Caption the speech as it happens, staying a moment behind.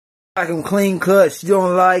Like him clean cut, she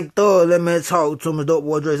don't like thugs. Let me talk to him,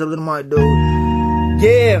 dopeboydre, something to my dude.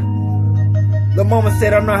 Yeah, the mama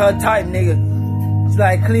said I'm not her type, nigga. She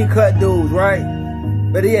like clean cut dudes, right?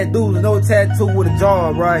 But yeah, dudes with no tattoo with a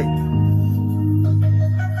job, right?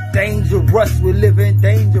 Dangerous, we living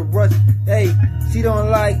dangerous. Hey, she don't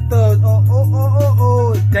like thugs.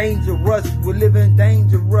 Oh. Dangerous, we living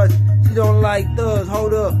dangerous. She don't like thugs.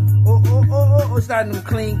 Hold up. Oh. It's not them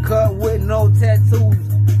clean cut with no tattoos.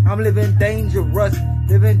 I'm living dangerous,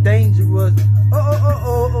 living dangerous.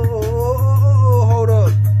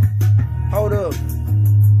 Hold up.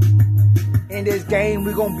 In this game,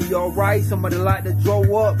 we gon' be alright. Somebody like to throw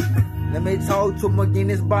up. Let me talk to him again,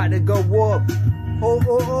 it's about to go up.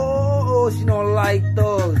 She don't like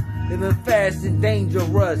thugs. Living fast and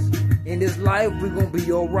dangerous. In this life, we gon'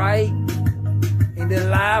 be alright. In this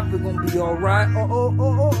life, we gon' be alright.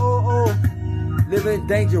 Living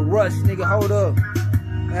dangerous, nigga, hold up.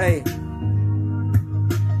 Hey.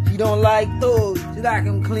 She don't like thugs. She like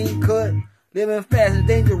him clean cut. Living fast and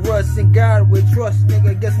dangerous. And God with trust,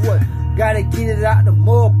 nigga, guess what? Gotta get it out the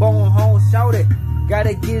mud, bone home, shout it.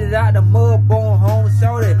 Gotta get it out the mud, bone home,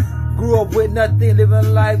 shout it. Grew up with nothing,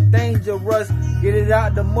 living life dangerous. Get it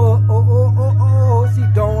out the mud, She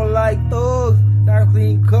don't like thugs. Not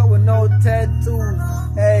clean cut with no tattoos.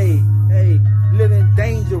 Hey, living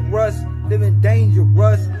dangerous, living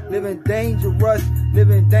dangerous, living dangerous,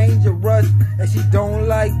 living dangerous. And she don't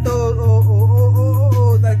like thugs.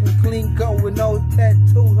 Like a clean cut with no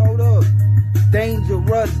tattoos. Hold up,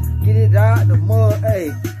 dangerous. Get it out the mud,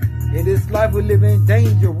 hey. In this life we living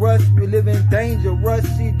dangerous, we living dangerous.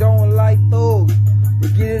 She don't like thugs. We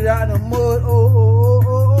get it out the mud,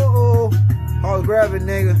 Oh, grab it,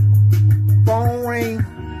 nigga. Phone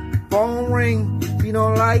ring. She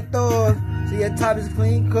don't like thugs. See, that type is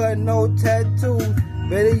clean cut, no tattoos.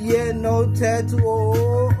 Better yet, no tattoo.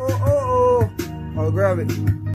 Oh, grab it.